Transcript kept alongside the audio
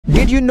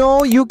did you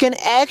know you can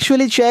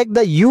actually check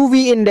the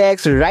UV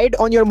index right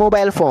on your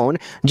mobile phone?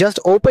 Just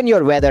open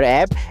your weather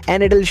app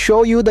and it'll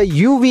show you the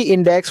UV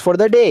index for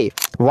the day.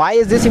 Why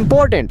is this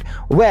important?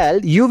 Well,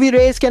 UV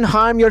rays can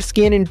harm your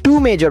skin in two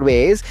major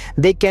ways.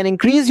 They can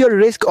increase your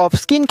risk of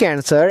skin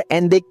cancer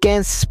and they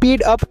can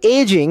speed up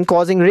aging,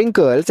 causing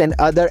wrinkles and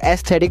other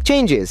aesthetic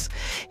changes.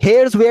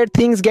 Here's where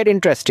things get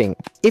interesting.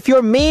 If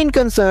your main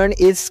concern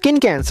is skin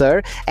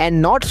cancer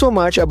and not so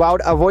much about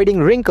avoiding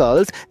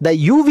wrinkles, the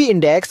UV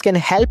index can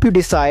help you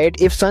decide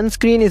if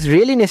sunscreen is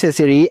really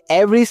necessary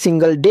every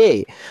single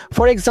day.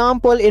 For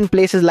example, in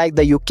places like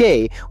the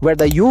UK, where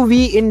the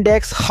UV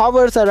index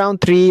hovers around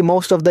 3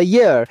 most of the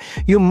year,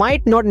 you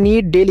might not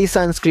need daily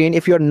sunscreen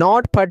if you're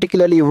not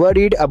particularly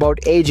worried about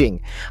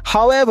aging.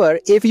 However,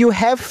 if you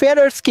have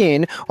fairer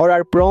skin or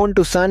are prone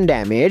to sun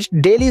damage,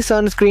 daily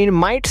sunscreen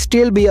might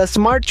still be a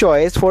smart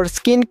choice for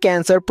skin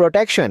cancer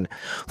protection.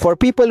 For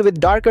people with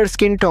darker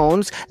skin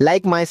tones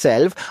like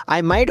myself,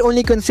 I might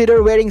only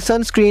consider wearing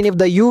sunscreen if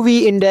the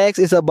UV index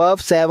is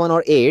above 7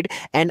 or 8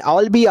 and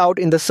I'll be out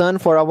in the sun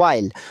for a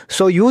while.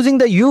 So using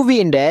the UV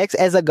index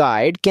as a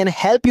guide can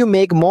help you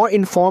make more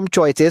informed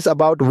choices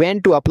about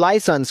when to apply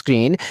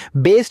sunscreen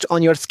based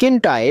on your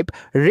skin type,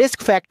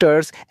 risk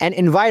factors, and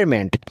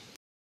environment.